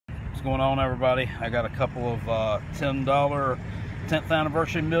What's going on, everybody? I got a couple of $10 10th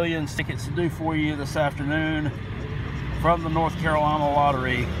anniversary millions tickets to do for you this afternoon from the North Carolina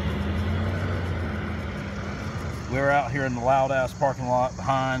Lottery. We're out here in the loud ass parking lot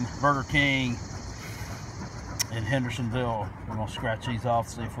behind Burger King in Hendersonville. We're gonna scratch these off,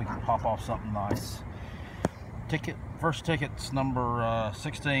 see if we can pop off something nice. First ticket's number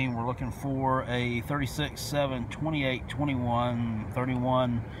 16. We're looking for a 36, 7, 28, 21,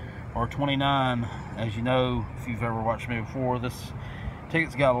 31, or 29. As you know, if you've ever watched me before, this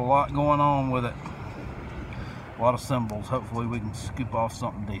ticket's got a lot going on with it. A lot of symbols. Hopefully we can scoop off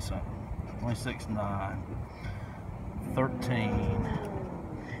something decent. 26, 9, 13,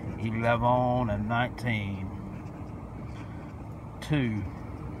 11, and 19. 2.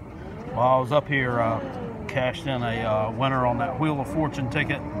 While I was up here, cashed in a winner on that Wheel of Fortune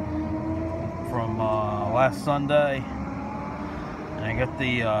ticket from last Sunday, and I got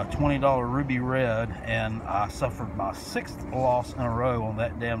the $20 Ruby Red, and I suffered my 6th loss in a row on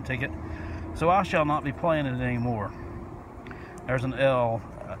that damn ticket, so I shall not be playing it anymore. There's an L.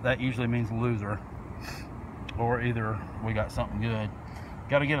 That usually means loser, or either we got something good.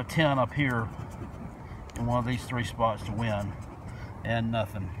 Got to get a 10 up here in one of these 3 spots to win, and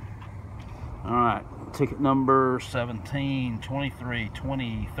nothing. Alright, ticket number 17, 23,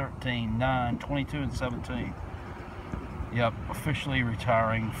 20, 13, 9, 22, and 17. Yep, officially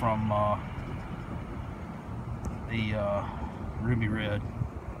retiring from the Ruby Red.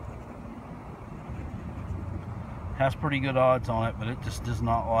 Has pretty good odds on it, but it just does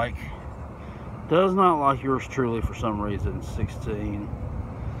not like yours truly for some reason. 16,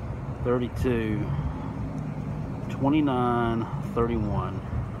 32, 29, 31.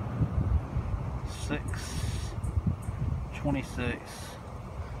 6, 26,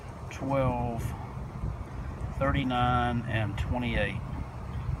 12, 39, and 28.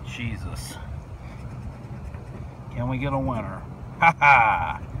 Jesus. Can we get a winner? Ha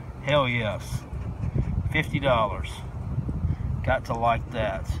ha! Hell yes. $50. Got to like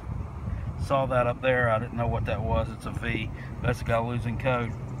that. Saw that up there. I didn't know what that was. It's a V. That's got a losing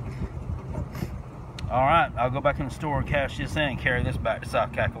code. Alright, I'll go back in the store and cash this in and carry this back to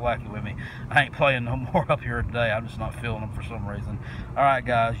South Kakalaki with me. I ain't playing no more up here today. I'm just not feeling them for some reason. Alright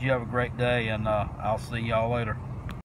guys, you have a great day, and I'll see y'all later.